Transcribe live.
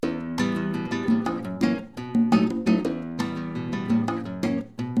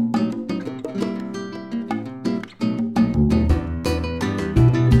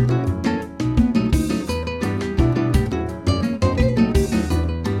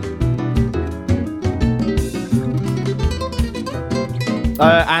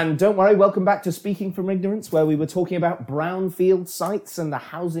And don't worry, welcome back to Speaking from Ignorance, where we were talking about brownfield sites and the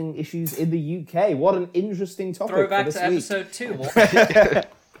housing issues in the UK. What an interesting topic. Throwback for this to week. episode 2.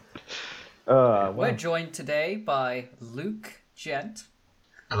 Wow. We're joined today by Luke, Gent.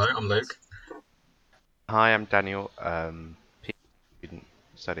 Hello, I'm Luke. Hi, I'm Daniel, student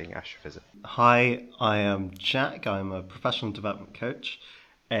studying astrophysics. Hi, I am Jack. I'm a professional development coach,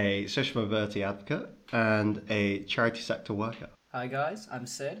 a social mobility advocate, and a charity sector worker. Hi guys, I'm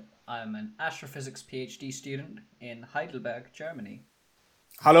Sid. I'm an astrophysics PhD student in Heidelberg, Germany.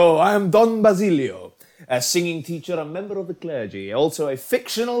 Hello, I am Don Basilio, a singing teacher, a member of the clergy, also a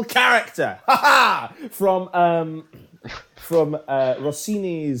fictional character, from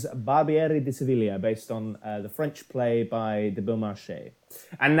Rossini's Barbiere di Sevilla, based on the French play by de Beaumarchais.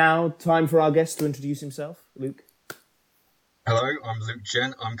 And now, time for our guest to introduce himself. Luke. Hello, I'm Luke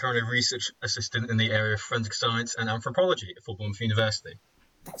Gent. I'm currently a research assistant in the area of forensic science and anthropology at Bournemouth University.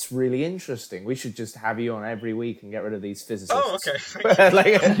 That's really interesting. We should just have you on every week and get rid of these physicists. Oh, okay.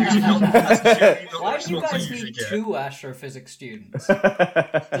 Thank you. Why do you guys need 2 astrophysics students?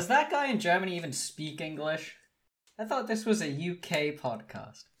 Does that guy in Germany even speak English? I thought this was a UK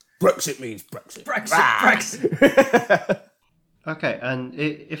podcast. Brexit means Brexit. Brexit. Okay, and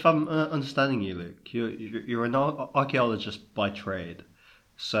if I'm understanding you, Luke, you're an archaeologist by trade.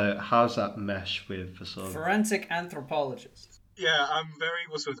 So how's that mesh with the sort of Forensic anthropologist? Yeah, I'm very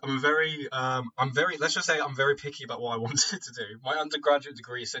picky about what I wanted to do. My undergraduate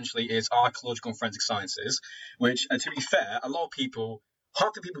degree essentially is archaeological and forensic sciences, which, to be fair,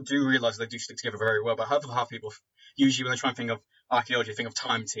 half the people do realise they do stick together very well, but half people, usually when they try and think of archaeology, think of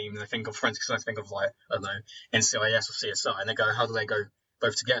Time Team, and they think of forensic science, think of, like, I don't know, NCIS or CSI, and they go, how do they go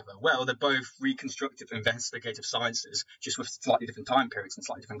both together? Well, they're both reconstructive investigative sciences, just with slightly different time periods and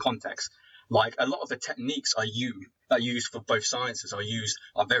slightly different contexts. Like, a lot of the techniques that are used for both sciences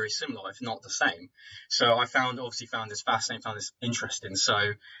are very similar, if not the same. So I found this fascinating, found this interesting.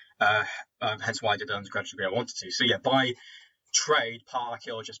 So hence why I did the undergraduate degree I wanted to. So yeah, by trade, part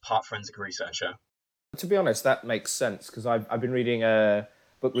archaeologist, part forensic researcher. To be honest, that makes sense, because I've been reading a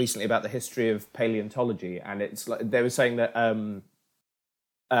book recently about the history of paleontology, and it's like they were saying that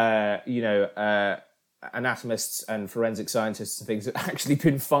anatomists and forensic scientists and things have actually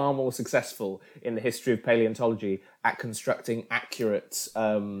been far more successful in the history of paleontology at constructing accurate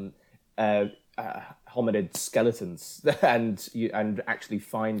hominid skeletons and actually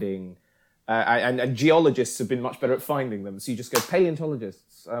finding and geologists have been much better at finding them. So you just go,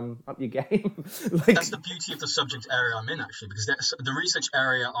 paleontologists, up your game. That's the beauty of the subject area I'm in, actually, because the research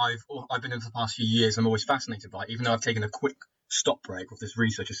area I've been in for the past few years, I'm always fascinated by, even though I've taken a quick stop break with this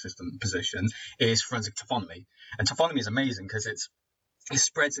research assistant position, is forensic taphonomy. And taphonomy is amazing because it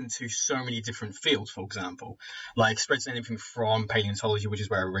spreads into so many different fields, for example. Like, spreads anything from paleontology, which is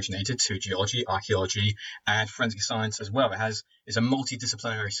where it originated, to geology, archaeology, and forensic science as well. It's a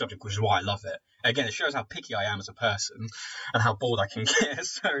multidisciplinary subject, which is why I love it. Again, it shows how picky I am as a person and how bored I can get.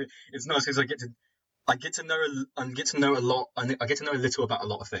 So it's nice because I get to know a little about a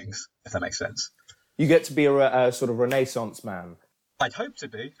lot of things, if that makes sense. You get to be a sort of Renaissance man. I'd hope to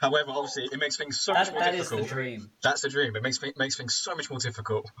be. However, obviously, it makes things so much more difficult. That is the dream. That's the dream. It makes things so much more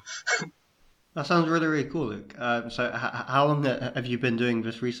difficult. That sounds really, really cool, Luke. So how long have you been doing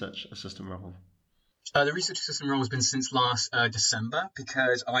this research assistant role? The research assistant role has been since last December,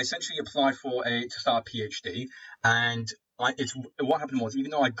 because I essentially applied to start a PhD, and what happened was, even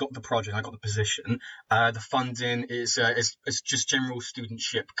though I got the project, I got the position, the funding is just general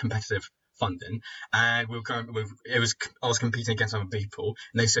studentship competitive funding, and I was competing against other people,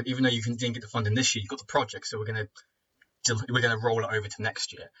 and they said, even though you didn't get the funding this year, you got the project, so we're going to roll it over to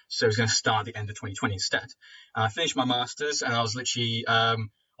next year. So it's going to start at the end of 2020 instead. And I finished my masters, and I was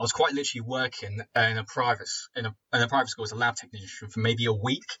quite literally working in a private school as a lab technician for maybe a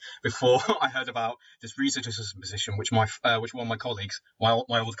week before I heard about this research assistant position, which one of my colleagues, my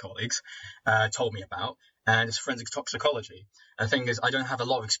old colleagues, told me about. And it's forensic toxicology. And the thing is, I don't have a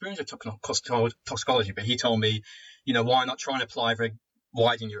lot of experience with toxicology, but he told me, why not try and apply for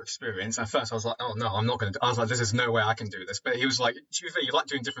widen your experience. At first I was like, oh no, I'm not going to. I was like, there's no way I can do this. But he was like, to be fair, you like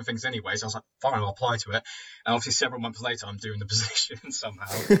doing different things anyway. So I was like, fine, I'll apply to it. And obviously several months later, I'm doing the position somehow.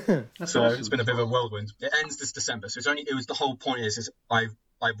 So it's been a bit of a whirlwind. It ends this December. So the whole point is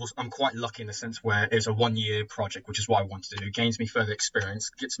I'm quite lucky in the sense where it was a 1-year project, which is what I wanted to do. It gains me further experience,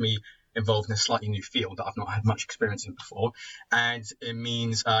 gets me involved in a slightly new field that I've not had much experience in before. And it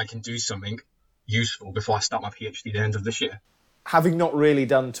means I can do something useful before I start my PhD at the end of this year. having not really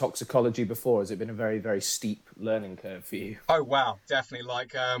done toxicology before, has it been a very, very steep learning curve for you? Oh wow, definitely.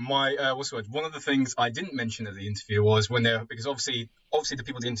 Like what's the word? One of the things I didn't mention at the interview was because obviously the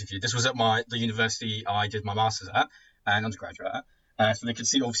people they interviewed. This was at the university I did my masters at and undergraduate at, so they could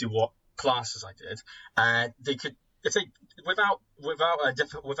see obviously what classes I did, and they could, if they without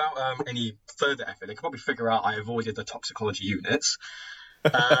any further effort, they could probably figure out I avoided the toxicology units.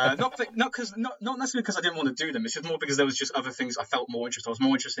 Not necessarily because I didn't want to do them. It's just more because there was just other things I felt more interested. I was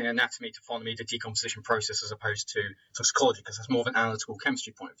more interested in anatomy, taphonomy, the decomposition process, as opposed to toxicology, because that's more of an analytical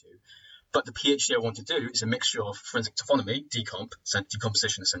chemistry point of view. But the PhD I want to do is a mixture of forensic taphonomy,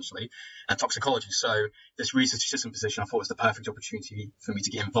 decomposition essentially, and toxicology. So this research assistant position I thought was the perfect opportunity for me to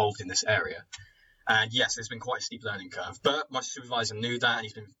get involved in this area. And yes, there's been quite a steep learning curve, but my supervisor knew that, and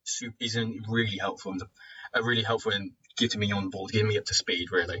he's been really helpful in getting me on board, getting me up to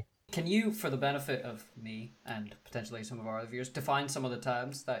speed, really. Can you, for the benefit of me and potentially some of our other viewers, define some of the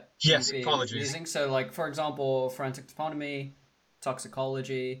terms that yes, you'll be apologies. using? So, like, for example, forensic taphonomy,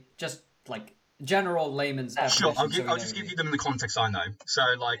 toxicology, just like general layman's definition. Sure, I'll just give you them in the context I know. So,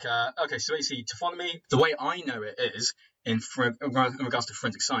 like, so basically, taphonomy, the way I know it is, in regards to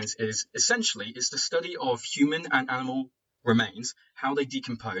forensic science, is essentially it's the study of human and animal remains, how they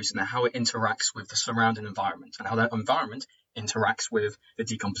decompose, and how it interacts with the surrounding environment, and how that environment interacts with the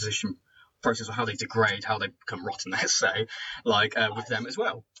decomposition process, or how they degrade, how they become rotten, let's say, with them as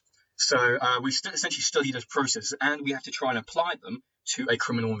well. So we essentially study those processes, and we have to try and apply them to a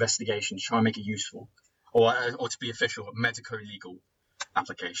criminal investigation to try and make it useful, or to be official, medico-legal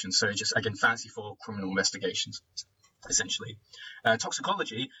application. So just, again, fancy for criminal investigations, essentially.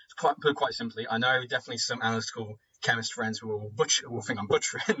 Toxicology, quite simply, I know definitely some analytical chemist friends who will think I'm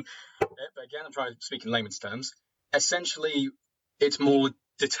butchering it, but again, I'm trying to speak in layman's terms. Essentially, it's more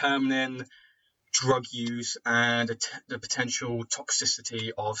determining drug use and the potential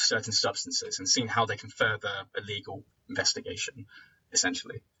toxicity of certain substances and seeing how they can further a legal investigation,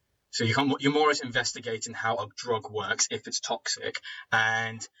 essentially. So you're more or less investigating how a drug works, if it's toxic,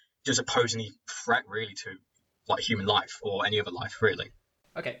 and does it pose any threat really to like human life or any other life, really.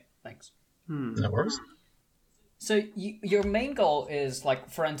 Okay, thanks. No worries. So your main goal is like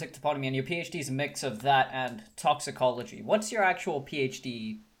forensic taphonomy, and your PhD is a mix of that and toxicology. What's your actual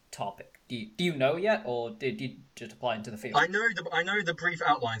PhD topic? Do you know yet, or did you just apply into the field? I know the brief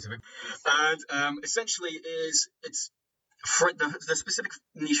outlines of it, and essentially the specific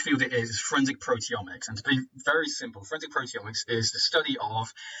niche field it is forensic proteomics. And to be very simple, forensic proteomics is the study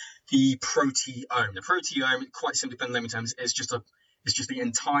of the proteome. The proteome, quite simply put in layman terms, is just the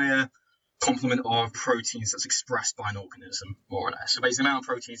entire complement of proteins that's expressed by an organism, more or less. So basically, the amount of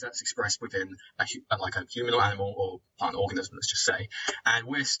proteins that's expressed within a human or animal or plant organism, let's just say. And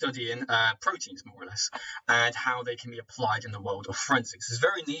we're studying proteins, more or less, and how they can be applied in the world of forensics. It's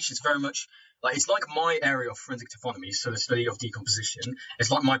very niche. It's very much it's like my area of forensic taphonomy, so the study of decomposition. It's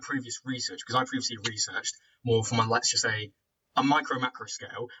like my previous research, because I previously researched more from let's just say a micro-macro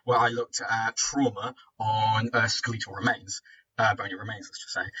scale, where I looked at trauma on skeletal remains. Bony remains, let's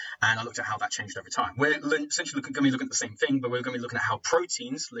just say, and I looked at how that changed over time. We're essentially going to be looking at the same thing, but we're going to be looking at how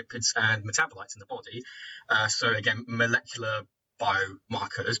proteins, lipids, and metabolites in the body, so again, molecular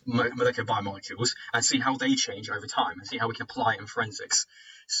biomolecules, and see how they change over time, and see how we can apply it in forensics.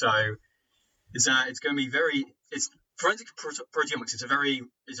 So it's going to be forensic proteomics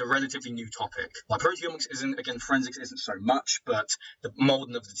is a relatively new topic. Like proteomics forensics isn't so much, but the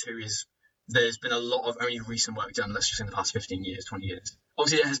molding of the two is. There's been a lot of only recent work done, let's just say in the past 15 years, 20 years.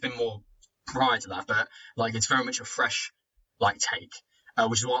 Obviously, there has been more prior to that, but it's very much a fresh take,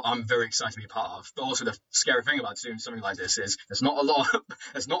 which is what I'm very excited to be a part of. But also the scary thing about doing something like this is there's not a lot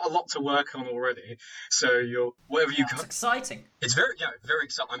to work on already. So It's exciting. It's very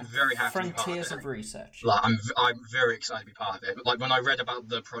exciting. I'm very happy. Frontiers of research. I'm very excited to be part of it. Like when I read about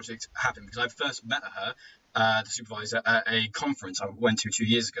the project happening, because I first met her. The supervisor at a conference I went to 2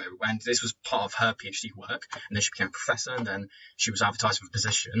 years ago, and this was part of her PhD work, and then she became a professor, and then she was advertised for a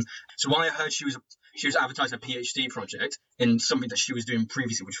position. So when I heard she was advertising a PhD project in something that she was doing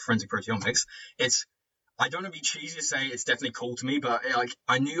previously, which was forensic proteomics, I don't want to be cheesy to say it's definitely cool to me, but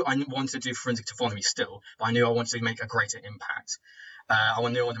I knew I wanted to do forensic taphonomy still, but I knew I wanted to make a greater impact. I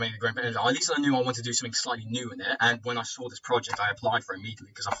knew I wanted to make a great impact. At least I knew I wanted to do something slightly new in it, and when I saw this project, I applied for it immediately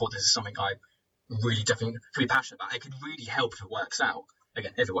because I thought this is something I really definitely pretty passionate about. It could really help if it works out.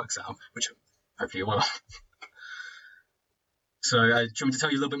 Again, if it works out, which hopefully it will. So, do you want me to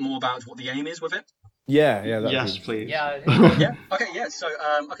tell you a little bit more about what the aim is with it? Yeah. Yes, please. Yeah. Yeah. Okay. Yeah. So,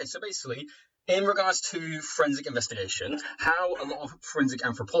 so basically, In regards to forensic investigation, how a lot of forensic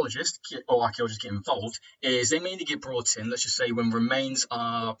anthropologists or archaeologists get involved is they mainly get brought in, let's just say, when remains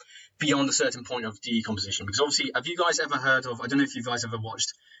are beyond a certain point of decomposition. Because obviously, have you guys ever heard of, I don't know if you guys ever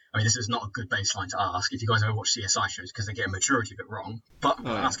watched, I mean, this is not a good baseline to ask, if you guys ever watch CSI shows, because they get a majority of it wrong, but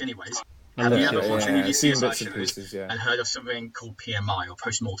I'll ask anyways. Have you ever watched any of these CSI shows and heard of something called PMI or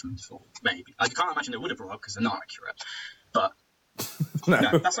post-mortem interval? Maybe. I can't imagine they would have brought up because they're not accurate. But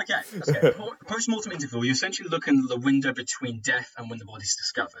no, that's okay. Post-mortem interval, you essentially look in the window between death and when the body's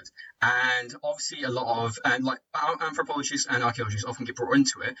discovered. And obviously a lot of, and like anthropologists and archaeologists often get brought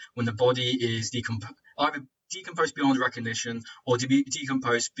into it when the body is either decomposed beyond recognition or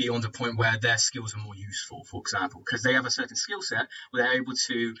decomposed beyond a point where their skills are more useful, for example, because they have a certain skill set where they're able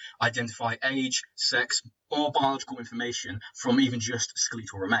to identify age, sex, or biological information from even just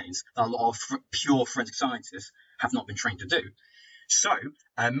skeletal remains that a lot of pure forensic scientists have not been trained to do. So,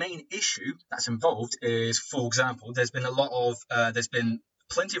 a main issue that's involved is, for example, there's been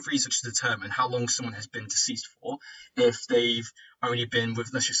plenty of research to determine how long someone has been deceased for. If they've only been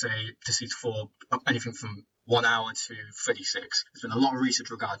with, let's just say, deceased for anything from 1 hour to 36. There's been a lot of research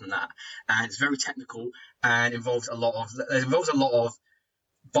regarding that, and it's very technical and involves a lot of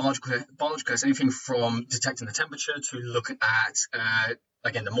biological, anything from detecting the temperature to look at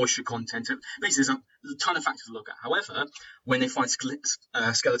again, the moisture content. Basically, there's a ton of factors to look at. However, when they find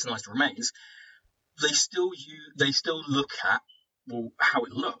skeletonized remains, they still look at how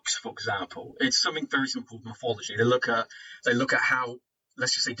it looks. For example, it's something very simple with morphology. They look at how,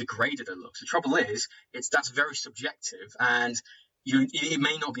 let's just say, degraded it looks. The trouble is, that's very subjective, and it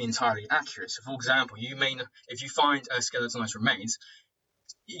may not be entirely accurate. So, for example, if you find skeletonized remains,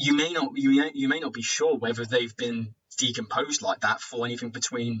 you may not be sure whether they've been decomposed like that for anything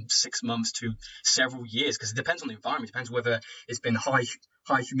between 6 months to several years, because it depends on the environment. It depends whether it's been high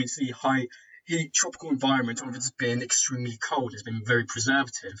humidity, high heat, tropical environment, or if it's been extremely cold. It's been very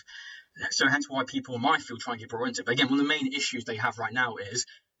preservative. So hence why people in my field try and get brought into it. But again, one of the main issues they have right now is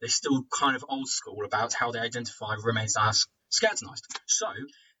they're still kind of old school about how they identify remains as skeletonized. So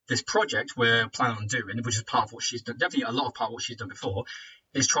this project we're planning on doing, which is part of what she's done, definitely a lot of part of what she's done before,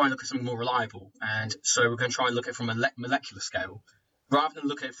 is try and look at something more reliable. And so we're going to try and look at it from a molecular scale, rather than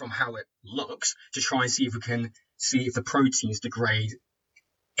look at it from how it looks, to try and see if we can see if the proteins degrade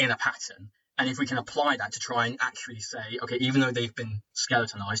in a pattern. And if we can apply that to try and actually say, okay, even though they've been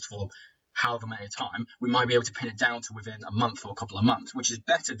skeletonized for however many time, we might be able to pin it down to within a month or a couple of months, which is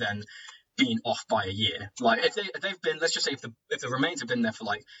better than being off by a year. Like if they've been, let's just say if the remains have been there for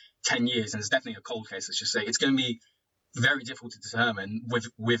like 10 years, and it's definitely a cold case, let's just say, it's going to be very difficult to determine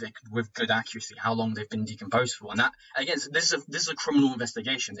with good accuracy how long they've been decomposed for. And that, again, this is a criminal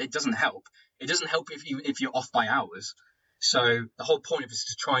investigation. It doesn't help. It doesn't help if you're off by hours. So the whole point of it is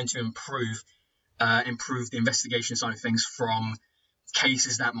to trying to improve the investigation side of things from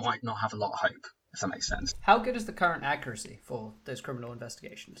cases that might not have a lot of hope, if that makes sense. How good is the current accuracy for those criminal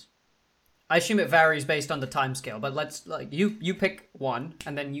investigations? I assume it varies based on the timescale, but let's you pick one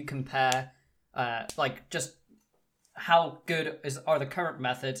and then you compare just how good are the current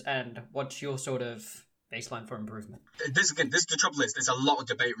methods and what's your sort of baseline for improvement. The trouble is, there's a lot of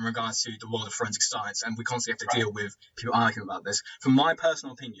debate in regards to the world of forensic science, and we constantly have to deal with people arguing about this. From my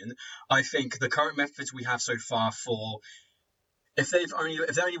personal opinion, I think the current methods we have so far for if they're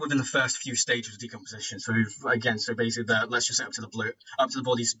only within the first few stages of decomposition, so basically let's just say up to the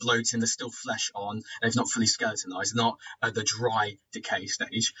body's bloating, there's still flesh on, and it's not fully skeletonized, not at the dry decay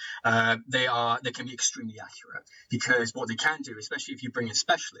stage, they can be extremely accurate, because what they can do, especially if you bring in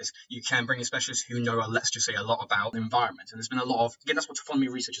specialists, you can bring in specialists who know, let's just say, a lot about the environment. And there's been a lot of, again, that's what taphonomy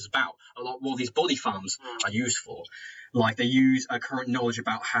research is about. A lot what these body farms are used for. Like, they use current knowledge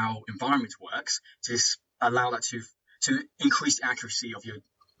about how environment works to allow that to increase the accuracy of your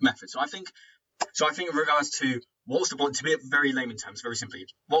method. So I think in regards to whilst the body, to be very layman terms, very simply,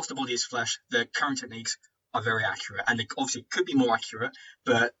 whilst the body is flesh, the current techniques are very accurate, and they obviously could be more accurate,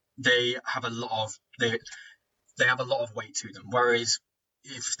 but they have a lot of weight to them. Whereas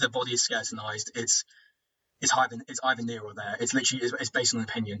if the body is skeletonized, it's either near or there. It's literally it's based on an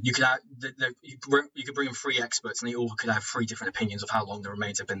opinion. You could bring in 3 experts, and they all could have 3 different opinions of how long the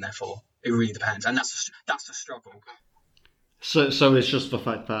remains have been there for. It really depends, and that's the struggle. So it's just the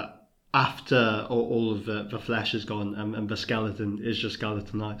fact that after all of the flesh is gone and the skeleton is just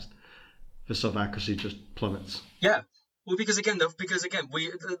skeletonized, the sort of accuracy just plummets. Yeah, Well, because again,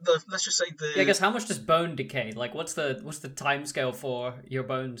 let's just say the. Yeah, I guess how much does bone decay? Like, what's the timescale for your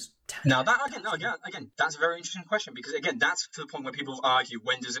bones? Now that again, that's a very interesting question, because again, that's to the point where people argue,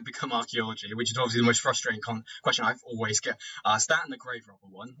 when does it become archaeology, which is obviously the most frustrating question I've always get asked. That and the grave robber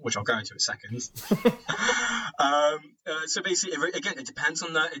one, which I'll go into in a second. So basically, again, it depends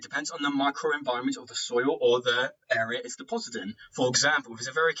on the microenvironment of the soil or the area it's deposited in. For example, if it's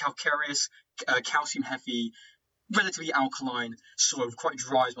a very calcareous, calcium-heavy, relatively alkaline soil, quite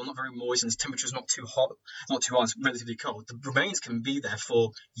dry as well, not very moist, and its temperature's not too hot, not too hot, it's relatively cold. The remains can be there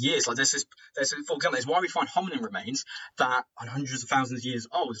for years. Like there's for example, there's why we find hominin remains that are hundreds of thousands of years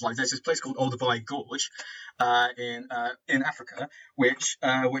old. Like there's this place called Olduvai Gorge in Africa, which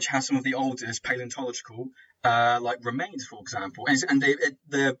has some of the oldest paleontological like remains, for example, and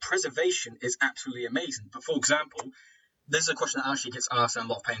the preservation is absolutely amazing. But for example, this is a question that actually gets asked in a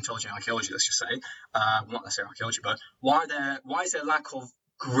lot of paleontology and archaeology, let's just say. Well, not necessarily archaeology, but why is there lack of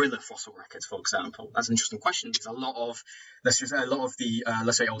gorilla fossil records, for example? That's an interesting question, because a lot of the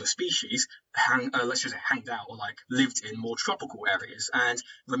let's say older species hanged out or like lived in more tropical areas, and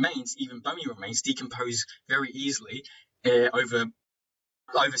remains, even bony remains, decompose very easily over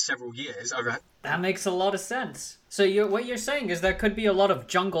several years. That makes a lot of sense. So what you're saying is there could be a lot of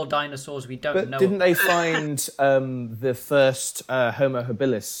jungle dinosaurs we don't know. But didn't they find the first Homo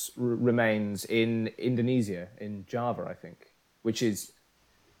habilis remains in Indonesia, in Java, I think, which is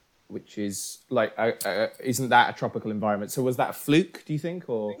like isn't that a tropical environment? So was that a fluke, do you think,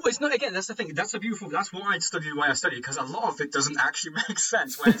 or? Well, it's not. Again, that's the thing. That's why I study the way I study, because a lot of it doesn't actually make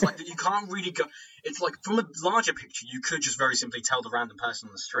sense. Where it's like you can't really go. It's like from a larger picture, you could just very simply tell the random person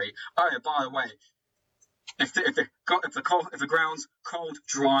on the street, "Oh, yeah, by the way, if the ground's cold,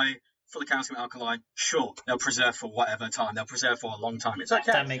 dry, full of calcium alkaline, sure, they'll preserve for whatever time. They'll preserve for a long time. It's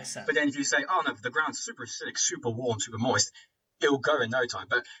okay." That makes sense. But then if you say, "Oh no, the ground's super acidic, super warm, super moist," it'll go in no time.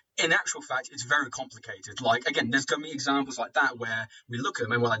 But in actual fact, it's very complicated. Like, again, there's going to be examples like that where we look at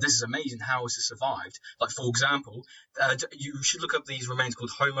them and we're like, this is amazing, how has this survived? Like, for example, you should look up these remains called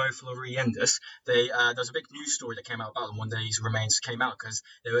Homo floresiensis. There's a big news story that came out about them when these remains came out, because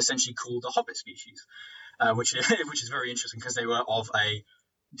they were essentially called the hobbit species, which is very interesting, because they were of a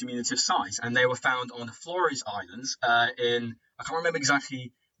diminutive size, and they were found on the Flores Islands I can't remember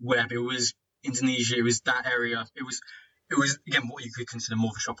exactly where, but it was Indonesia, it was that area, it was again what you could consider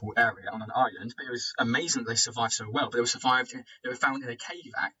more of a tropical area on an island, but it was amazing that they survived so well. But they were found in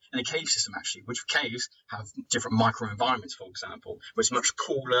a cave system, actually, which caves have different microenvironments, for example, where it's much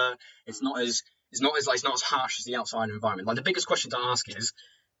cooler. It's not as harsh as the outside environment. Like, the biggest question to ask is,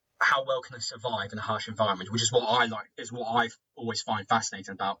 how well can they survive in a harsh environment? Which is what I always find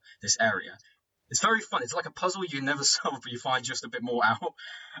fascinating about this area. It's very fun. It's like a puzzle you never solve, but you find just a bit more out,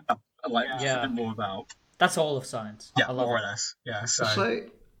 a bit more about. That's all of science. Yeah, more or less. Yeah. So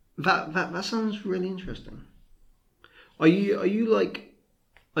that sounds really interesting. Are you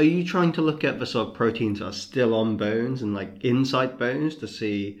trying to look at the sort of proteins that are still on bones and like inside bones to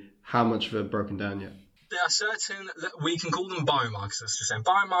see how much they're broken down yet? There are certain, we can call them biomarkers. As you're saying,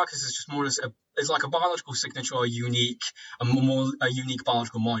 biomarkers is just more as it's like a biological signature, a unique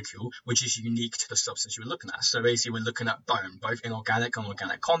biological molecule, which is unique to the substance you're looking at. So basically, we're looking at bone, both inorganic and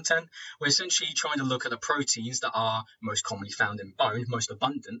organic content. We're essentially trying to look at the proteins that are most commonly found in bone, most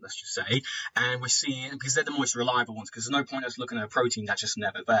abundant, let's just say, and we're seeing, because they're the most reliable ones, because there's no point us looking at a protein that's just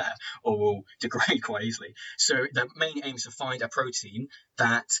never there or will degrade quite easily. So the main aim is to find a protein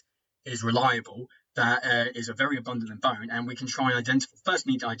that is reliable, that is a very abundant in bone, and we can try and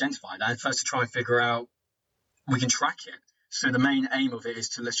need to identify that, and first to try and figure out, we can track it. So the main aim of it is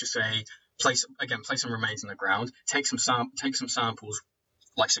to, let's just say, place some remains in the ground, take some samples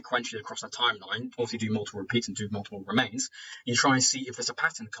like sequentially across the timeline, obviously do multiple repeats and do multiple remains, and you try and see if there's a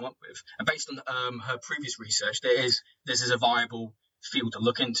pattern to come up with. And based on her previous research, this is a viable field to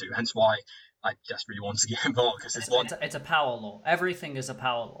look into, hence why I just really wanted to get involved, because it's a power law. Everything is a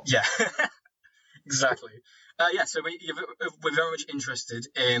power law. Yeah. Exactly. So we're very much interested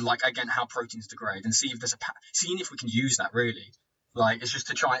in, like, again, how proteins degrade, and see if seeing if we can use that, really. Like, it's just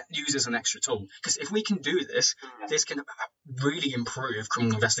to try and use as an extra tool. Because if we can do this, this can really improve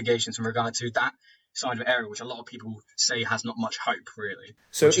criminal investigations in regard to that side of the area, which a lot of people say has not much hope, really.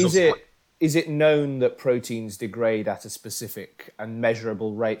 So is it known that proteins degrade at a specific and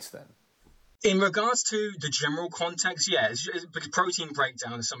measurable rate then? In regards to the general context, yeah, because protein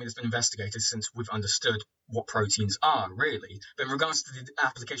breakdown is something that's been investigated since we've understood what proteins are, really. But in regards to the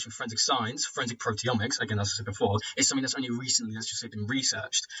application of forensic science, forensic proteomics, again, as I said before, is something that's only recently, let's just say, been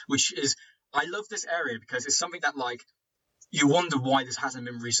researched, which is, I love this area because it's something that, like, you wonder why this hasn't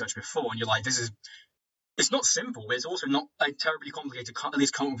been researched before, and you're like, this is it's not simple, but it's also not terribly complicated to at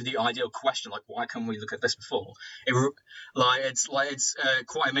least come up with the ideal question, like why can't we look at this before? It's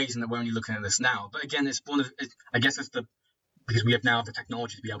quite amazing that we're only looking at this now. But again, I guess it's because we have now the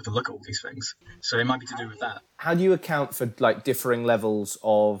technology to be able to look at all these things. So it might be to do with that. How do you account for like differing levels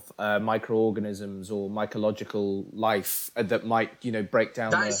of microorganisms or mycological life that might, break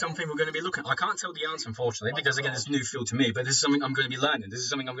down? That is something we're going to be looking at. I can't tell the answer, unfortunately, because again, it's a new field to me. But this is something I'm going to be learning. This is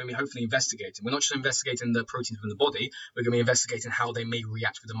something I'm going to be hopefully investigating. We're not just investigating the proteins within the body. We're going to be investigating how they may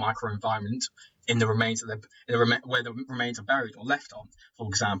react with the microenvironment in the remains where the remains are buried or left on, for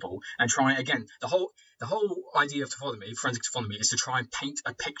example, and try again. The whole idea of taphonomy, forensic taphonomy, is to try and paint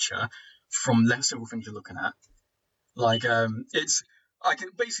a picture from less several things you're looking at. Like I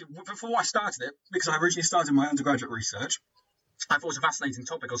can basically, before I started it, because I originally started my undergraduate research, I thought it was a fascinating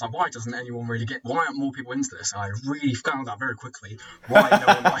topic. I was like, why aren't more people into this? And I really found out very quickly why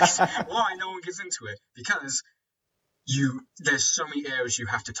no one gets into it, because there's so many areas you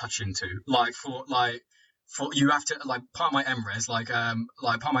have to touch into. You have to, part of my MRes,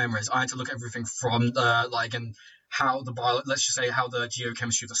 I had to look at everything from and how let's just say how the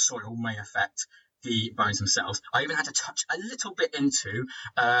geochemistry of the soil may affect the bones themselves. I even had to touch a little bit into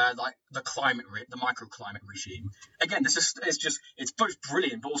the microclimate regime. Again, it's both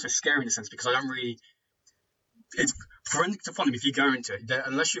brilliant but also scary in a sense, because it's forensic taphonomy. If you go into it,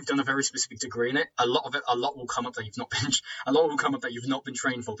 unless you've done a very specific degree in it, a lot will come up that you've not been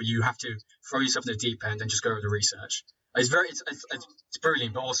trained for, but you have to throw yourself in the deep end and just go with the research. It's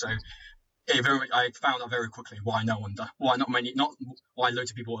brilliant, but also I found out very quickly why loads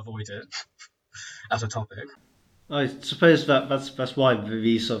of people avoid it as a topic. I suppose that's why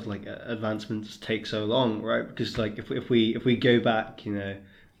these sort of advancements take so long, right? Because if we go back,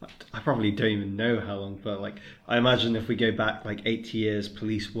 I probably don't even know how long, but I imagine if we go back 80 years,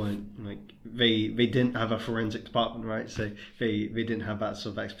 police weren't they didn't have a forensic department, right? So they didn't have that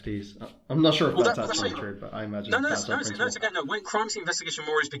sort of expertise. I'm not sure if that's actually true, but I imagine that's again. No, when crime scene investigation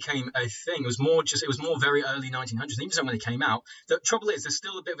more became a thing, it was more very early 1900s. Even so, when it came out, the trouble is there's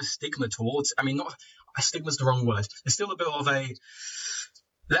still a bit of a stigma towards. I mean, not a stigma's the wrong word. There's still a bit of a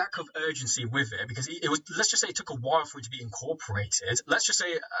lack of urgency with it, because let's just say it took a while for it to be incorporated. Let's just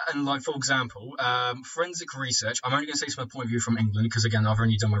say, and for example, forensic research, I'm only going to say this from a point of view from England, because again, I've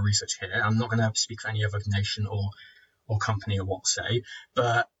only done my research here. I'm not going to speak for any other nation or company or what say,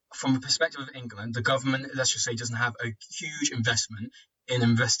 but from the perspective of England, the government, let's just say, doesn't have a huge investment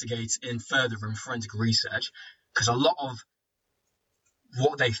in furthering forensic research, because a lot of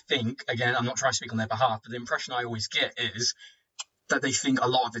what they think, again, I'm not trying to speak on their behalf, but the impression I always get is that they think a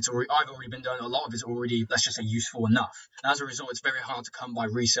lot of it's either already been done, a lot of it's already, let's just say, useful enough. And as a result, it's very hard to come by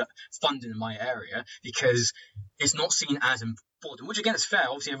research funding in my area, because it's not seen as important, which again is fair.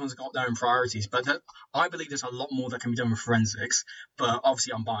 Obviously, everyone's got their own priorities, but I believe there's a lot more that can be done with forensics. But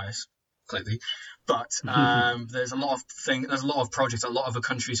obviously, I'm biased, clearly. But there's a lot of projects that a lot of other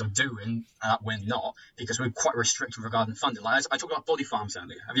countries are doing that we're not, because we're quite restricted regarding funding. I talked about body farms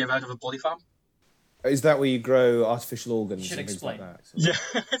earlier. Have you ever heard of a body farm? Is that where you grow artificial organs? You should and things explain. like that? Yeah,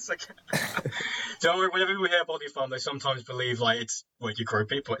 it's like. Don't worry, whenever we hear body farm, they sometimes believe it's where you grow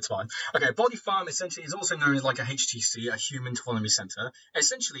people. It's fine. Okay, body farm essentially is also known as a HTC, a human taphonomy center.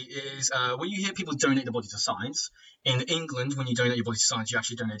 Essentially, is when you hear people donate the body to science. In England, when you donate your body to science, you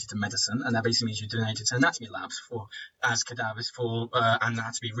actually donate it to medicine, and that basically means you donate it to anatomy labs as cadavers for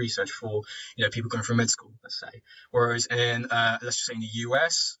anatomy research for people going through med school, let's say. Whereas in let's just say in the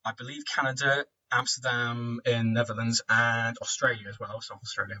US, I believe Canada, Amsterdam in Netherlands, and Australia as well, South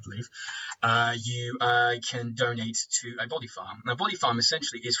Australia, I believe, you can donate to a body farm. Now, a body farm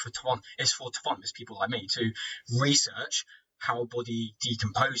essentially is for taphonomists, people like me, to research how a body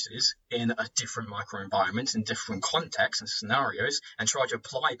decomposes in a different microenvironment, in different contexts and scenarios, and try to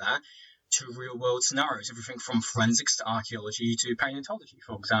apply that to real-world scenarios, everything from forensics to archaeology to paleontology,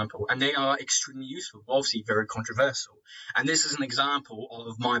 for example. And they are extremely useful, but obviously very controversial. And this is an example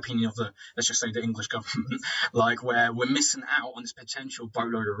of my opinion of let's just say, the English government, where we're missing out on this potential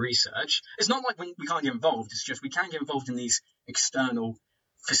boatload of research. It's not like we can't get involved, it's just we can get involved in these external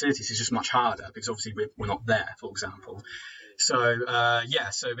facilities. It's just much harder, because obviously we're not there, for example. So,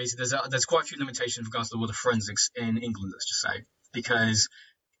 so basically there's quite a few limitations with regards to the world of forensics in England, let's just say, because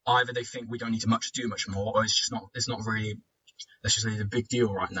either they think we don't need to do much more, or it's not really, let's just say, the big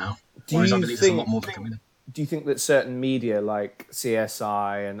deal right now. Whereas I believe there's a lot more that can be done. do you think that certain media like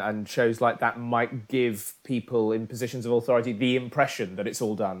CSI and shows like that might give people in positions of authority the impression that it's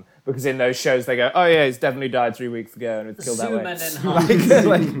all done? Because in those shows they go, oh yeah, it's definitely died 3 weeks ago and it's killed that way.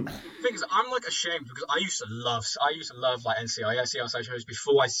 Thing is, I'm like ashamed because I used to love like NCIS, CSI shows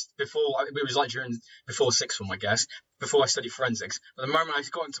before it was like before sixth form, I guess, before I studied forensics. But the moment I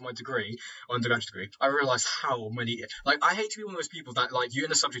got into my degree, or undergraduate degree, I realised how many, like, I hate to be one of those people that, like, you're in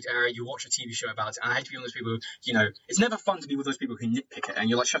the subject area, you watch a TV show about it, and I hate to be one of those people who, you know, it's never fun to be with those people who nitpick it, and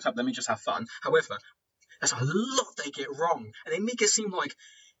you're like, shut up, let me just have fun. However, there's a lot they get wrong, and they make it seem like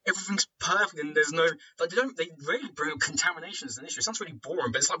everything's perfect and there's no, like, they really bring up contamination as an issue. It sounds really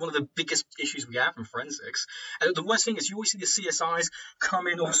boring, but it's like one of the biggest issues we have in forensics. And the worst thing is you always see the CSIs come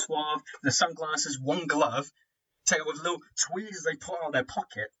in all suave, the sunglasses, one glove, take it with little tweezers they put out of their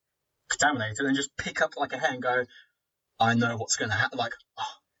pocket, contaminated, and just pick up like a hair and go, I know what's going to happen. Like,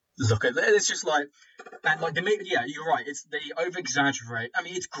 oh, look at it. It's just like, and like, yeah, you're right. They over exaggerate. I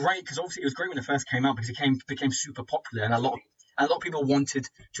mean, it's great because obviously it was great when it first came out because it became super popular and a lot of people wanted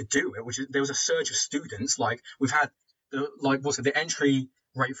to do it. There was a surge of students. Like we've had the entry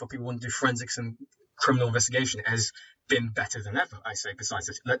rate for people wanting to do forensics and criminal investigation has been better than ever. I say, besides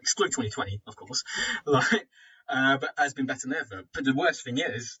exclude 2020, of course. Like. But has been better than ever. But the worst thing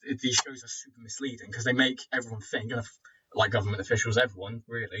is, these shows are super misleading because they make everyone think, and like government officials, everyone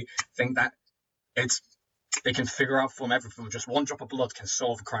really think that they can figure out from everything. Just one drop of blood can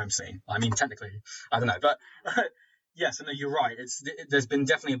solve a crime scene. I mean, technically, I don't know, but yes, no, you're right. There's been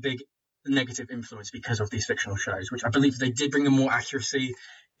definitely a big negative influence because of these fictional shows, which I believe if they did bring them more accuracy,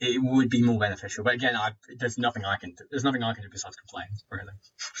 it would be more beneficial. But again, there's nothing I can do. There's nothing I can do besides complain, really.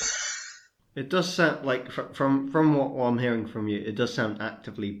 It does sound like, from what I'm hearing from you, it does sound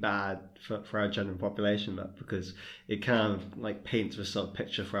actively bad for our general population, but because it kind of like paints a sort of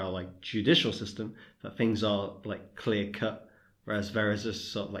picture for our like judicial system that things are like clear cut, whereas there is this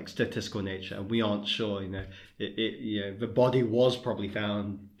sort of like statistical nature, and we aren't sure. The body was probably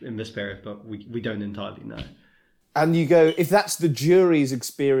found in this period, but we don't entirely know. And you go, if that's the jury's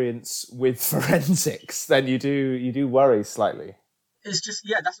experience with forensics, then you do worry slightly. It's just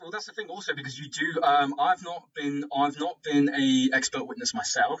that's the thing also because you do. I've not been a expert witness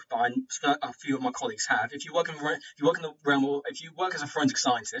myself, but a few of my colleagues have. If you work in the realm, or if you work as a forensic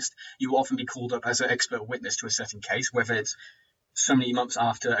scientist, you will often be called up as an expert witness to a certain case, whether it's so many months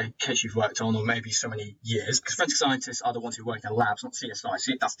after a case you've worked on, or maybe so many years. Because forensic scientists are the ones who work in labs, not CSI.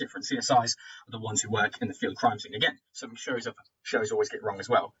 See, that's different. CSIs are the ones who work in the field crime scene. Again, some shows always get wrong as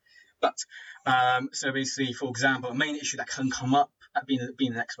well. But so basically, for example, a main issue that can come up at being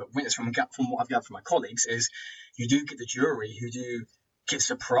an expert witness from what I've gathered from my colleagues is you do get the jury who do get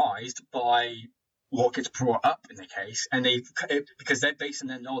surprised by what gets brought up in the case, and because they're basing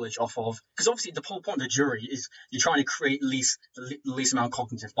their knowledge off of, because obviously the whole point of the jury is you're trying to create the least amount of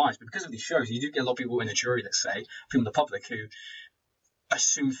cognitive bias, but because of these shows you do get a lot of people in the jury, let's say, from the public, who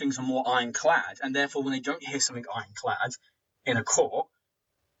assume things are more ironclad, and therefore when they don't hear something ironclad in a court,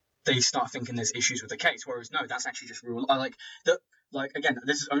 they start thinking there's issues with the case, whereas no, that's actually just rule. Again,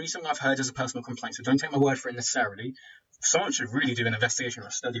 this is only something I've heard as a personal complaint, so don't take my word for it necessarily. Someone should really do an investigation or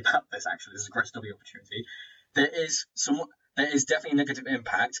a study about this, actually. This is a great study opportunity. There is definitely a negative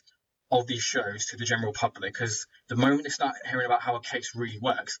impact of these shows to the general public, because the moment they start hearing about how a case really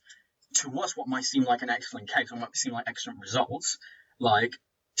works, to us what might seem like an excellent case, or might seem like excellent results, like,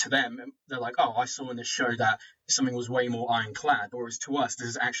 to them, they're like, oh, I saw in this show that something was way more ironclad, whereas to us, this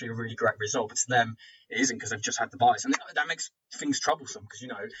is actually a really great result, but to them, it isn't, because they've just had the bias. And that makes things troublesome, because,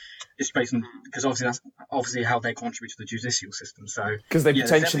 it's based on, because obviously that's obviously how they contribute to the judicial system. So because they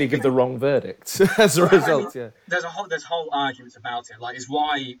potentially give the wrong verdict as a result. There's whole arguments about it. Like, it's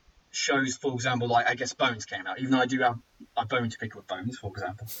why shows, for example, like, I guess Bones came out, even though I do have a bone to pick with Bones, for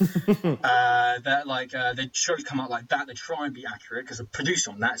example. The shows come out like that, they try and be accurate, because the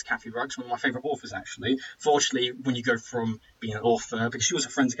producer on that is Kathy Ruggs, one of my favourite authors, actually. Fortunately, when you go from being an author, because she was a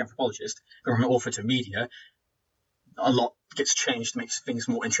forensic anthropologist, go from an author to media, a lot gets changed to make things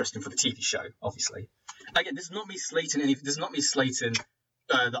more interesting for the TV show, obviously. Again, this is not me slating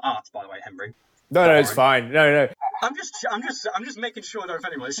the art, by the way, Henry. No, it's fine. No. I'm just making sure that if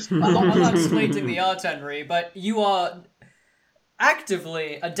anyone, it's just. I'm not slating the art, Henry, but you are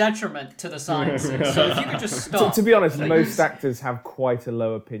actively a detriment to the sciences. So if you could just stop. To be honest, most actors have quite a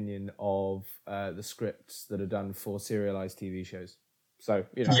low opinion of the scripts that are done for serialized TV shows. So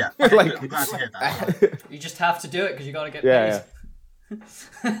yeah, I'm glad to hear that. You just have to do it because you got to get paid.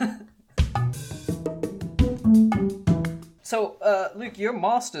 Yeah. So, Luke, your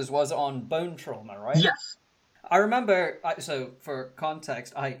master's was on bone trauma, right? Yes. I remember. So for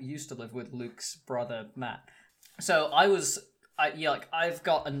context, I used to live with Luke's brother Matt. So I've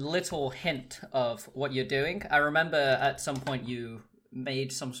got a little hint of what you're doing. I remember at some point you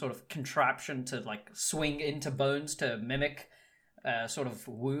made some sort of contraption to like swing into bones to mimic sort of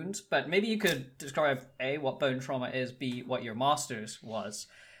wounds. But maybe you could describe A, what bone trauma is, B, what your master's was,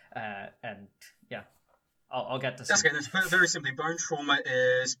 and yeah, I'll get to. That's good. It's very simply, bone trauma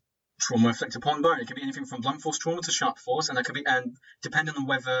is trauma inflicted upon bone. It could be anything from blunt force trauma to sharp force, and that could be, and depending on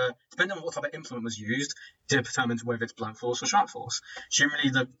what type of implement was used, determines whether it's blunt force or sharp force.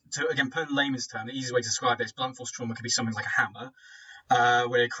 Generally, again, put in layman's term, the easiest way to describe it is blunt force trauma could be something like a hammer,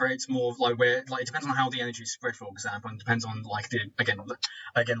 where it creates more of like it depends on how the energy is spread, for example, and depends on like the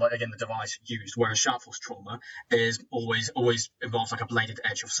device used. Whereas sharp force trauma is always involves like a bladed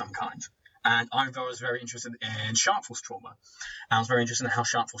edge of some kind. And I was very interested in sharp force trauma. I was very interested in how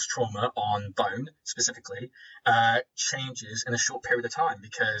sharp force trauma on bone specifically changes in a short period of time,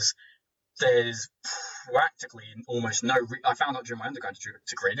 because there's practically almost no. I found out during my undergraduate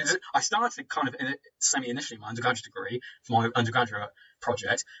degree. I started kind of semi-initially my undergraduate degree for my undergraduate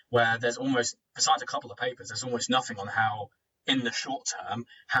project, where there's almost, besides a couple of papers, there's almost nothing on how, in the short term,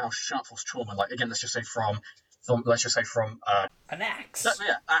 how sharp force trauma, like again, let's just say from an axe.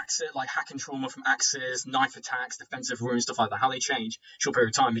 Axe, like hacking trauma from axes, knife attacks, defensive wounds, stuff like that. How they change short period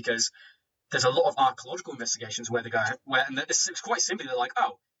of time, because there's a lot of archaeological investigations where it's quite simply they're like,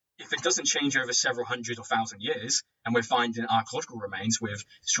 oh, if it doesn't change over several hundred or thousand years, and we're finding archaeological remains with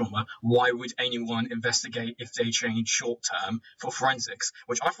trauma, why would anyone investigate if they change short term for forensics?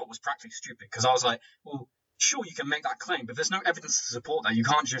 Which I thought was practically stupid, because I was like, well, sure, you can make that claim, but there's no evidence to support that. You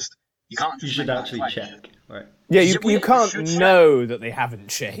can't just. You should actually check, right? Yeah, you can't know that they haven't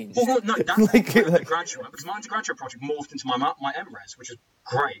changed. Well, no, that's my undergraduate, because my undergraduate project morphed into my MRes, which is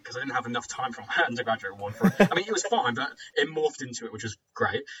great, because I didn't have enough time for my undergraduate one. I mean, it was fine, but it morphed into it, which was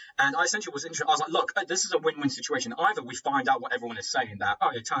great. And I essentially was interested. I was like, look, this is a win-win situation. Either we find out what everyone is saying, that, oh,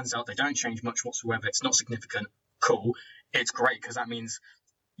 it turns out they don't change much whatsoever, it's not significant, cool, it's great, because that means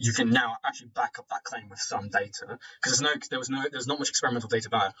you can now actually back up that claim with some data, because there's not much experimental data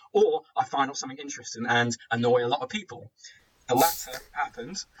about it. Or I find out something interesting and annoy a lot of people. The latter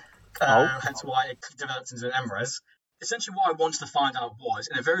happened, hence why it developed into an MRes. Essentially, what I wanted to find out was,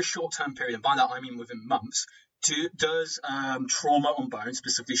 in a very short-term period, and by that I mean within months, does trauma on bone,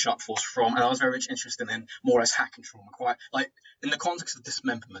 specifically sharp force from, and I was very much interested in more or less hacking trauma, quite like in the context of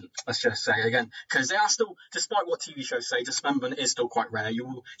dismemberment, let's just say again, because they are still, despite what TV shows say, dismemberment is still quite rare.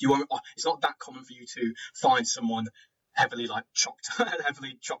 You won't. It's not that common for you to find someone heavily chopped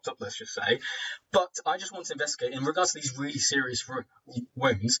up, let's just say. But I just want to investigate in regards to these really serious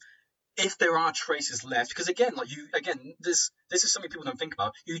wounds, if there are traces left, because this is something people don't think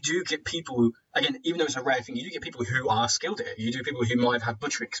about. You do get people, again, even though it's a rare thing, you do get people who are skilled at it. You do people who might have had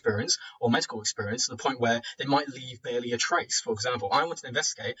butchery experience or medical experience to the point where they might leave barely a trace. For example, I wanted to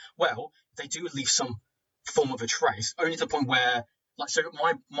investigate, well, they do leave some form of a trace, only to the point where,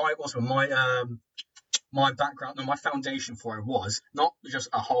 my background and my foundation for it was not just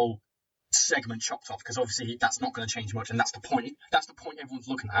a whole segment chopped off, because obviously that's not going to change much, and that's the point everyone's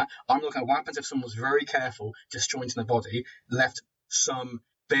looking at. I'm looking at what happens if someone was very careful disjointing the body, left some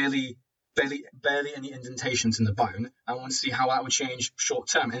barely any indentations in the bone. I want to see how that would change short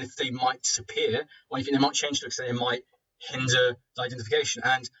term, and if they might disappear, or if they might change to extent it might hinder the identification.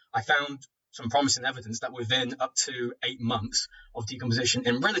 And I found some promising evidence that within up to 8 months of decomposition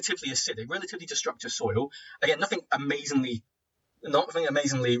in relatively acidic, relatively destructive soil, again, nothing amazingly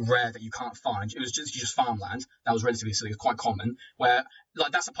rare that you can't find. It was just farmland that was relatively acidic, quite common. Where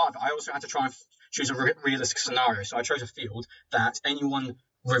that's a part of it. I also had to try and choose a realistic scenario. So I chose a field that anyone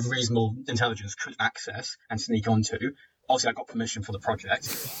with reasonable intelligence could access and sneak onto. Obviously, I got permission for the project,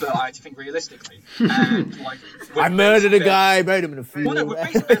 but I had to think realistically. And I murdered a guy, made him in a field. Well, no, with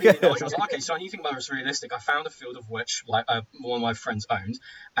basic knowledge, I was like, okay, so anything about it was realistic. I found a field of which one of my friends owned,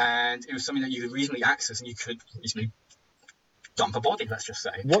 and it was something that you could reasonably access and you could reasonably dump a body, let's just say.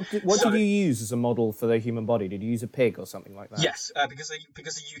 What did you use as a model for the human body? Did you use a pig or something like that? Yes, because the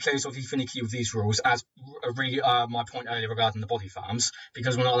UK is obviously finicky with these rules, as really my point earlier regarding the body farms,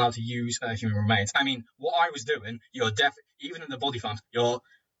 because we're not allowed to use human remains. I mean, what I was doing, even in the body farms,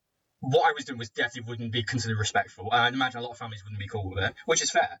 what I was doing was definitely wouldn't be considered respectful. And I'd imagine a lot of families wouldn't be cool with it, which is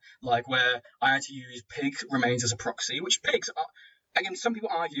fair. Like where I had to use pig remains as a proxy, which pigs are. Again, some people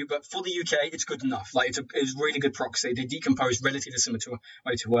argue, but for the UK, it's good enough. It's a really good proxy. They decompose relatively similar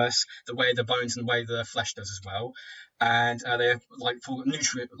to us, the way the bones and the way the flesh does as well. And they're for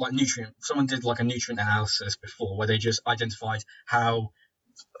nutrient. Someone did a nutrient analysis before, where they just identified how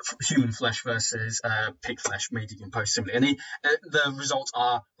human flesh versus pig flesh made decomposed similarly, and the results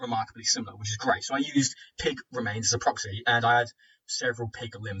are remarkably similar, which is great. So I used pig remains as a proxy, and I had several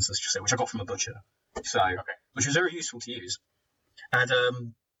pig limbs, let's just say, which I got from a butcher, which was very useful to use. And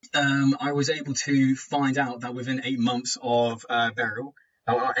I was able to find out that within 8 months of burial,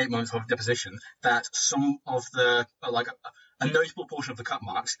 or 8 months of deposition, that some of the a notable portion of the cut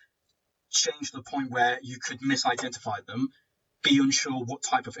marks changed to the point where you could misidentify them, be unsure what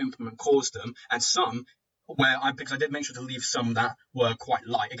type of implement caused them, and some because I did make sure to leave some that were quite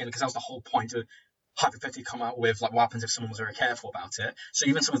light, again, because that was the whole point, to hypothetically come out with like what happens if someone was very careful about it. So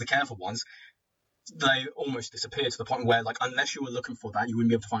even some of the careful ones, they almost disappeared to the point where, like, unless you were looking for that, you wouldn't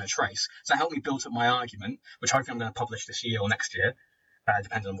be able to find a trace. So that helped me build up my argument, which hopefully I'm going to publish this year or next year,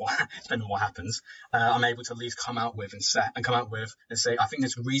 depending on what happens. I'm able to at least come out with and say, I think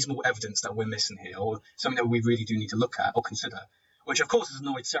there's reasonable evidence that we're missing here, or something that we really do need to look at or consider. Which, of course, has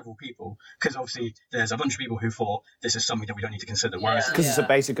annoyed several people, because obviously there's a bunch of people who thought this is something that we don't need to consider. Because it's a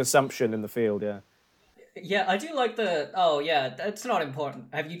basic assumption in the field, yeah. Yeah, I do like it's not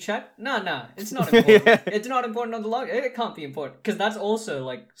important. Have you checked? No, it's not important. It's not important on the log. It can't be important. Because that's also,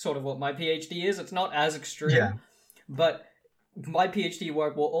 like, sort of what my PhD is. It's not as extreme. Yeah. But my PhD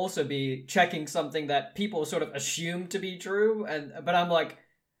work will also be checking something that people sort of assume to be true. But I'm like,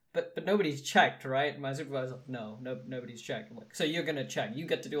 but nobody's checked, right? My supervisor's like, no, nobody's checked. I'm like, so you're going to check. You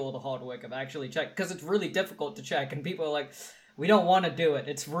get to do all the hard work of actually check. Because it's really difficult to check. And people are like, we don't want to do it.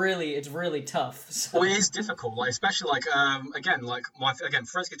 It's really tough. So. Well, it is difficult, like, especially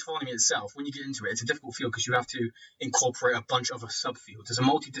forensic autonomy itself. When you get into it, it's a difficult field because you have to incorporate a bunch of subfields. It's a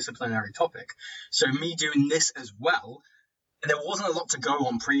multidisciplinary topic. So me doing this as well, there wasn't a lot to go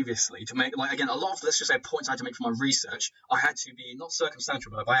on previously to make. Like, again, a lot of, let's just say, points I had to make for my research. I had to be not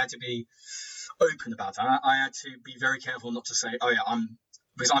circumstantial, but I had to be open about it. I had to be very careful not to say, oh yeah,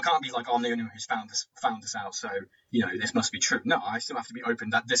 because I can't be like, I'm the only one who's found this out, so, you know, this must be true. No, I still have to be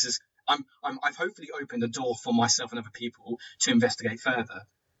open that this is, I've hopefully opened the door for myself and other people to investigate further,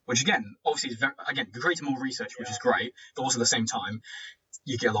 which again, obviously is very, again, creating more research, which is great, but also at the same time,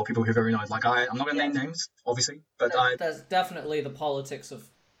 you get a lot of people who are very annoyed. Like, I'm not going to name names, obviously, but there's definitely the politics of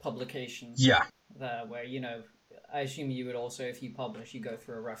publications. Yeah. There, where, you know, I assume you would also, if you publish, you go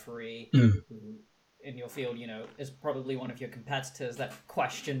through a referee who, in your field, you know, is probably one of your competitors that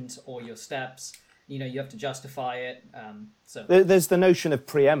questions all your steps. You know, you have to justify it. So there's the notion of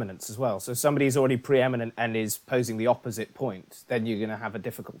preeminence as well. So if somebody's already preeminent and is posing the opposite point, then you're going to have a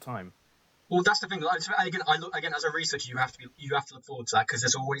difficult time. Well, that's the thing. Again, as a researcher, you have to look forward to that, because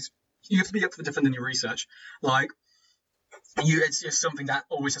you have to be up for defending your research. Like, it's just something that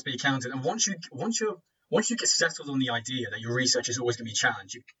always has to be accounted. And once you get settled on the idea that your research is always going to be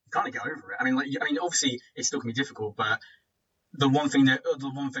challenged, you kind of get over it. I mean, obviously it's still going to be difficult, but the one thing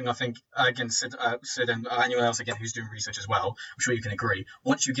I think, again, Sid and anyone else again who's doing research as well, I'm sure you can agree.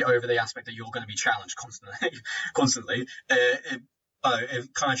 Once you get over the aspect that you're going to be challenged constantly,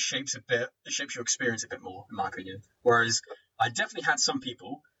 it kind of shapes your experience a bit more, in my opinion. Whereas I definitely had some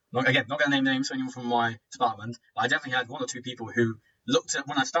people, not going to name names for anyone from my department, but I definitely had one or two people who looked at,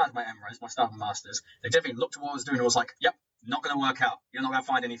 when I started my MRes, my masters, they definitely looked at what I was doing and was like, yep, not going to work out. You're not going to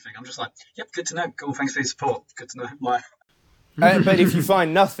find anything. I'm just like, yep, good to know. Cool, thanks for your support. Good to know. But if you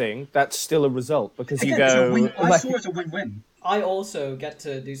find nothing, that's still a result, because you go... I saw it as a win-win. I also get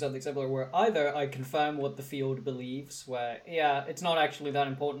to do something similar where either I confirm what the field believes, where, yeah, it's not actually that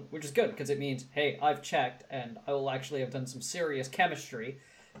important, which is good, because it means, hey, I've checked, and I will actually have done some serious chemistry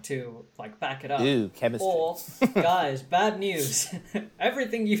to, like, back it up. Ooh, chemistry. Or, guys, bad news.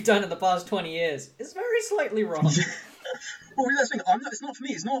 Everything you've done in the past 20 years is very slightly wrong. Well, that's the thing. It's not for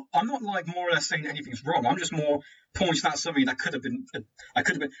me. I'm not like more or less saying anything's wrong. I'm just more pointing out something that could have been.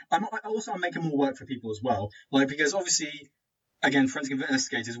 I'm making more work for people as well. Like, because obviously, again, forensic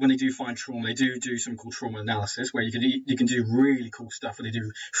investigators, when they do find trauma, they do something called trauma analysis, where you can do really cool stuff, where they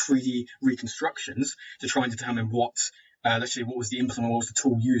do 3D reconstructions to try and determine what was the implement, what was the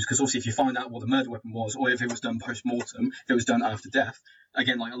tool used. Because obviously, if you find out what the murder weapon was, or if it was done post-mortem, if it was done after death,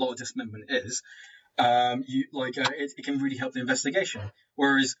 again, like a lot of dismemberment is. It can really help the investigation.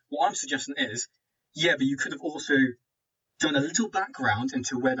 Whereas what I'm suggesting is, yeah, but you could have also done a little background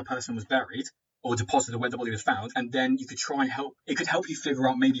into where the person was buried or deposited, where the body was found, and then you could try and help. It could help you figure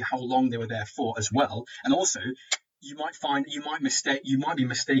out maybe how long they were there for as well. And also, you might be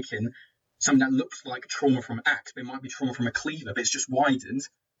mistaken something that looks like trauma from an axe, but it might be trauma from a cleaver, but it's just widened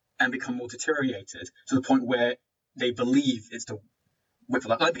and become more deteriorated to the point where they believe it's the.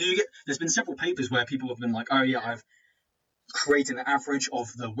 There's been several papers where people have been like, oh yeah, creating an average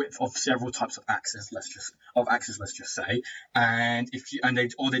of the width of several types of axes, let's just say, and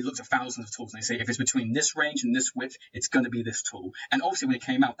they looked at thousands of tools and they say if it's between this range and this width, it's going to be this tool. And obviously when it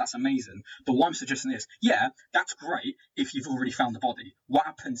came out, that's amazing. But what I'm suggesting is, yeah, that's great if you've already found the body. What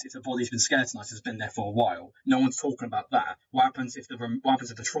happens if the body's been skeletonized, has been there for a while? No one's talking about that. What happens if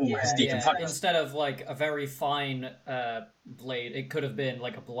the trauma has decomposed? Instead of like a very fine blade, it could have been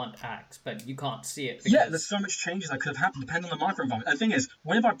like a blunt axe, but you can't see it. Yeah, there's so much changes that could have happened depending on the microenvironment. And the thing is,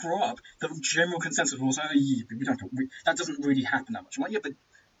 whenever I brought up, the general consensus was, that doesn't really happen that much. I'm like, yeah, but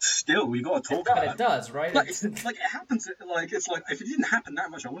still, we got to talk about it. But it does, right? Like, it happens. It's like if it didn't happen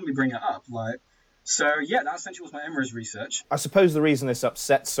that much, I wouldn't be bringing it up. Like, so yeah, that essentially was my MRIS research. I suppose the reason this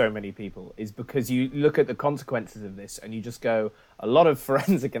upsets so many people is because you look at the consequences of this and you just go, a lot of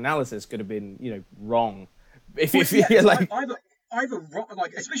forensic analysis could have been, wrong. Either wrong,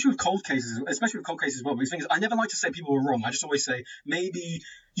 like especially with cold cases as well. Because the thing is, I never like to say people were wrong. I just always say maybe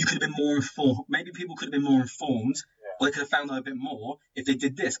you could have been more informed. Maybe people could have been more informed, or they could have found out a bit more if they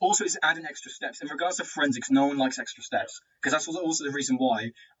did this. Also, it's adding extra steps. In regards to forensics, no one likes extra steps because that's also the reason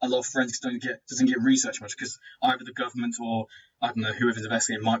why a lot of forensics doesn't get researched much, because either the government or I don't know whoever's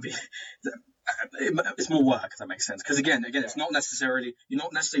investigating might be. It's more work, if that makes sense. Because again, you're not necessarily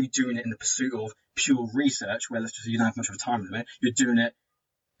doing it in the pursuit of pure research, where let's just say you don't have much of a time limit. You're doing it.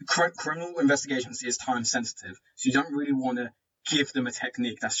 Criminal investigations is time sensitive, so you don't really want to give them a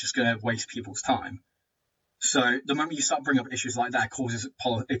technique that's just going to waste people's time. So the moment you start bringing up issues like that,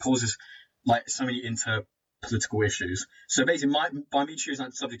 it causes like so many interpolitical issues. So basically, by me choosing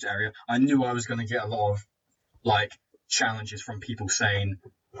that subject area, I knew I was going to get a lot of like challenges from people saying,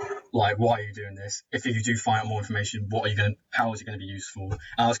 like, why are you doing this? If you do find out more information, how is it going to be useful? And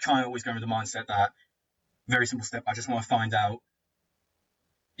I was kind of always going with the mindset that, very simple step, I just want to find out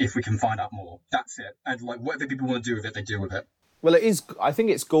if we can find out more. That's it. And like, whatever people want to do with it, they do with it. Well, it is. I think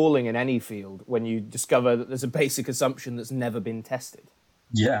it's galling in any field when you discover that there's a basic assumption that's never been tested.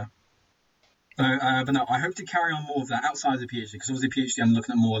 Yeah. But no, I hope to carry on more of that outside of the PhD, because obviously the PhD I'm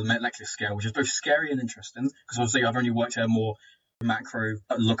looking at more on the molecular scale, which is both scary and interesting, because obviously I've only worked at a more macro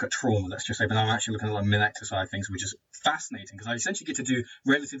look at trauma, let's just say, but I'm actually looking at the molecular side of things, which is fascinating, because I essentially get to do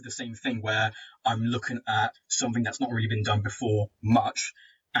relatively the same thing, where I'm looking at something that's not really been done before much,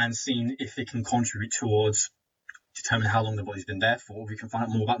 and seeing if it can contribute towards determine how long the body's been there for, we can find out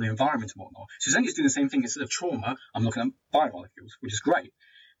more about the environment and whatnot. So essentially it's doing the same thing. Instead of trauma, I'm looking at biomolecules, which is great.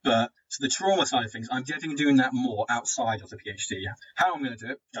 But so the trauma side of things, I'm definitely doing that more outside of the PhD. How I'm going to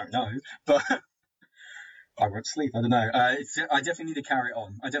do it, don't know, but I won't sleep, I don't know. I definitely need to carry it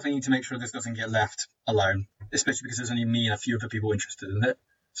on. I definitely need to make sure this doesn't get left alone, especially because there's only me and a few other people interested in it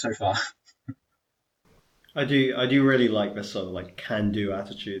so far. I do really like this sort of like can-do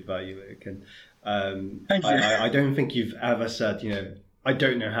attitude about you, Luke, and Thank you. I don't think you've ever said, I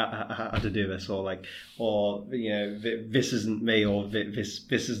don't know how to do this, or this isn't me, or this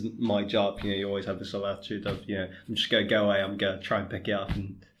isn't my job. You always have this sort of attitude of, I'm just going to go away, I'm going to try and pick it up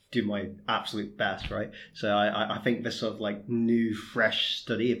and do my absolute best, right? So I think this sort of like new, fresh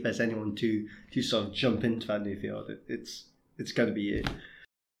study, if there's anyone to sort of jump into that new field, it's going to be you.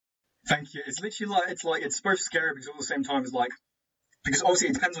 Thank you. It's literally it's both scary, because at the same time it's like, because obviously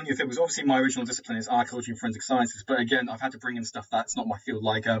it depends on your field. Because obviously my original discipline is archaeology and forensic sciences, but again, I've had to bring in stuff that's not my field.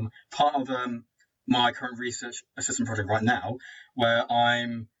 Like part of my current research assistant project right now, where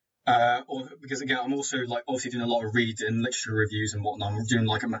I'm because again I'm also like obviously doing a lot of reading, literature reviews and whatnot. I'm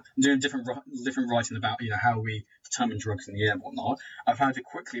doing different writing about how we determine drugs in the air and whatnot. I've had to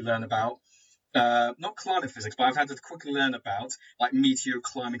quickly learn about not climate physics, but I've had to quickly learn about like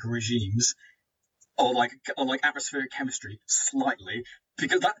meteoclimate regimes. Or like atmospheric chemistry slightly,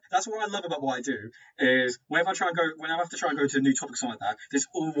 because that's what I love about what I do is whenever I have to try and go to new topics like that, there's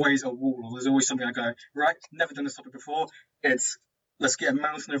always a wall, or there's always something I go, right, never done this topic before. Let's get a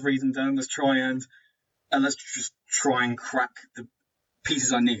mountain of reading done, let's just try and crack the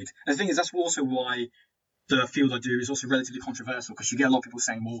pieces I need. And the thing is, that's also why the field I do is also relatively controversial, because you get a lot of people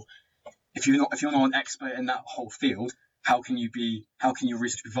saying, well, if you're not an expert in that whole field, how can your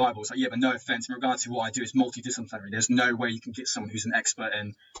research be viable? It's like, yeah, but no offense, in regards to what I do, it's multidisciplinary. There's no way you can get someone who's an expert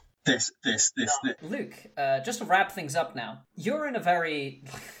in this. Luke, just to wrap things up now, you're in a very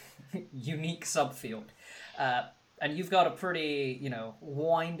unique subfield. And you've got a pretty,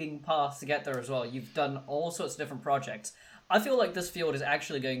 winding path to get there as well. You've done all sorts of different projects. I feel like this field is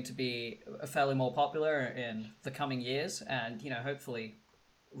actually going to be fairly more popular in the coming years, and, hopefully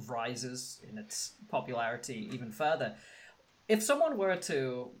rises in its popularity even further. If someone were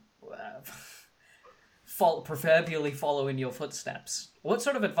to proverbially follow in your footsteps, what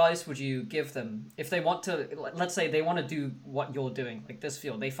sort of advice would you give them if they want to, let's say they want to do what you're doing, like this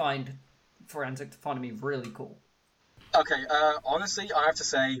field, they find forensic toponymy really cool? Okay, honestly, I have to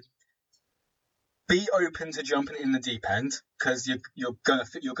say, be open to jumping in the deep end, because you're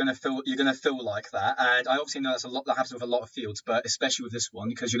gonna feel like that, and I obviously know that's a lot that happens with a lot of fields, but especially with this one,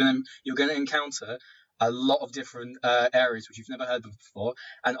 because you're gonna encounter a lot of different areas which you've never heard of before,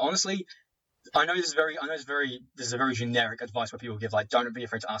 and honestly, I know this is a very generic advice where people give, like, don't be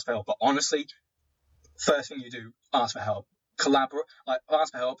afraid to ask for help, but honestly, first thing you do, ask for help. Collaborate,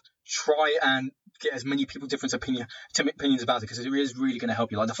 ask for help. Try and get as many people opinions about it, because it is really going to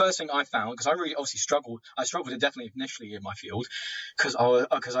help you. Like, the first thing I found, because I really obviously struggled with it definitely initially in my field, because I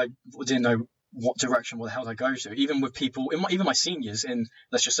didn't know what the hell I go to. Even with people, even my seniors in,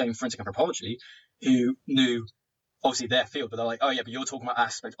 let's just say, in forensic anthropology, who knew obviously their field, but they're like, oh yeah, but you're talking about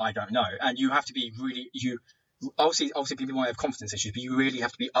aspect I don't know, and you have to be really obviously people might have confidence issues, but you really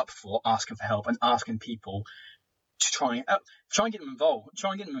have to be up for asking for help and asking people to try and get them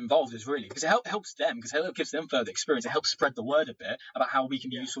involved is really, because it helps them, because it gives them further experience. It helps spread the word a bit about how we can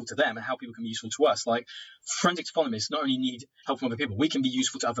be useful to them and how people can be useful to us. Like, forensic toponymists not only need help from other people, we can be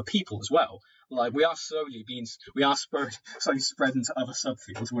useful to other people as well. Like, we are slowly spreading to other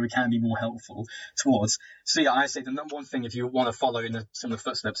subfields where we can be more helpful towards. So yeah, I say the number one thing if you want to follow in the similar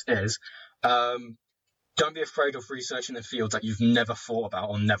footsteps is don't be afraid of researching in fields that you've never thought about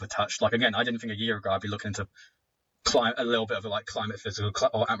or never touched. Like, again, I didn't think a year ago I'd be looking into a little bit of like climate physical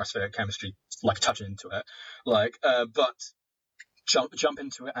or atmospheric chemistry, like touching into it, but jump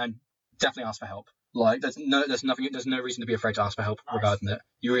into it and definitely ask for help. Like, there's no reason to be afraid to ask for help regarding it.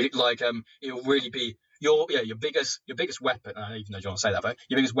 You really it'll really be your biggest weapon. I don't even know if you want to say that, but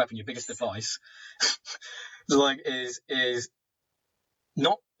your biggest weapon, your biggest device, is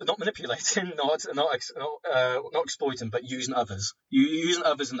not manipulating, not exploiting, but using others. Using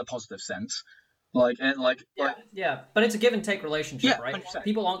others in the positive sense. But it's a give and take relationship, right? 100%.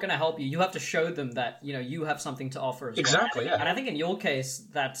 People aren't going to help you. You have to show them that you have something to offer as well. Exactly, yeah. And I think in your case,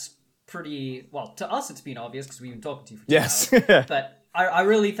 that's pretty well. To us, it's been obvious because we've been talking to you for 2 Yes. hours. But I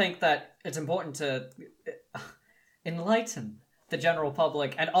really think that it's important to enlighten the general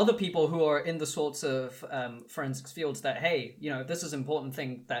public and other people who are in the sorts of forensics fields that, hey, this is an important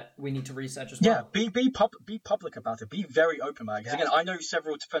thing that we need to research as well. Yeah, be public about it. Be very open about it. Because again, I know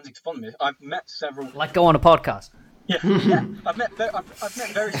several forensic toponymists. I've met several. Like, go on a podcast. Yeah. I've met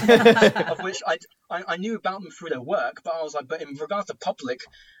various people of which I knew about them through their work, but I was like, but in regards to public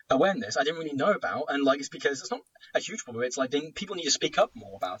awareness, I didn't really know about, and like, it's because it's not a huge problem. It's like people need to speak up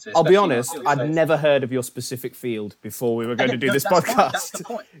more about it. I'll be honest, I'd never heard of your specific field before we were going to do this podcast. Fine. That's the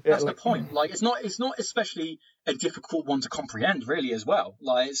point. That's the point. Like, it's not especially a difficult one to comprehend, really, as well.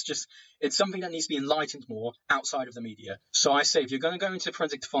 Like, it's something that needs to be enlightened more outside of the media. So I say, if you're going to go into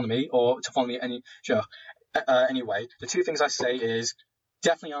forensic toponymy or toponymy anyway, the two things I say is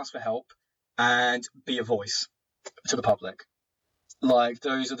definitely ask for help and be a voice to the public. Like,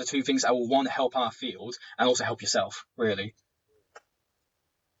 those are the two things that will, one, help our field and also help yourself, really.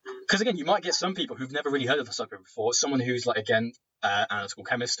 Because again, you might get some people who've never really heard of the subject before, someone who's like, again, analytical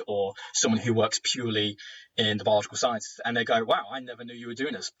chemist, or someone who works purely in the biological sciences, and they go, wow, I never knew you were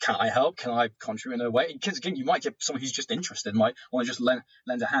doing this. Can I help? Can I contribute in a way? Because again, you might get someone who's just interested, might want to just lend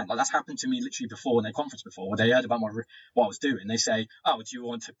a hand. Like, that's happened to me literally before in a conference before, where they heard about what I was doing. They say, oh, do you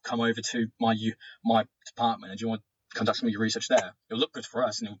want to come over to my department, and do you want to conduct some of your research there? It'll look good for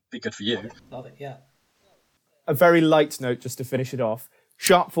us, and it'll be good for you. Love it, yeah. A very light note, just to finish it off.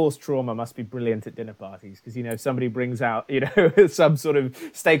 Sharp force trauma must be brilliant at dinner parties, because, somebody brings out, some sort of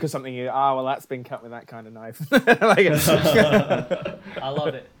steak or something. Well, that's been cut with that kind of knife. I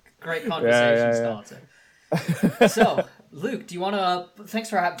love it. Great conversation starter. So, Luke, do you want to?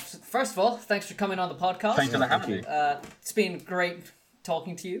 First of all, thanks for coming on the podcast. Thanks for having me. It's been great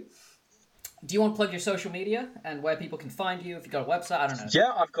talking to you. Do you want to plug your social media and where people can find you? If you've got a website, I don't know.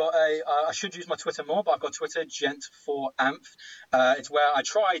 Yeah, I've got I should use my Twitter more, but I've got Twitter, Gent4Amph. It's where I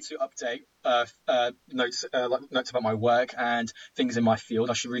try to update notes about my work and things in my field.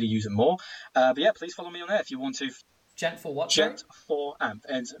 I should really use it more. But yeah, please follow me on there if you want to. Gent for what? Gent4Amph,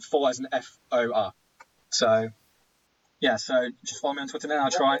 and 4 as an FOR. So. Yeah, so just follow me on Twitter now.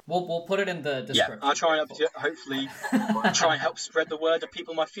 I'll try. We'll put it in the description. Yeah, I'll try and hopefully try and help spread the word of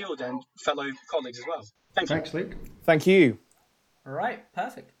people in my field and fellow colleagues as well. Thanks, Luke. Thank you. All right,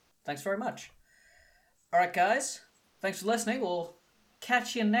 perfect. Thanks very much. All right, guys. Thanks for listening. We'll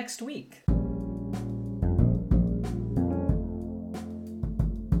catch you next week.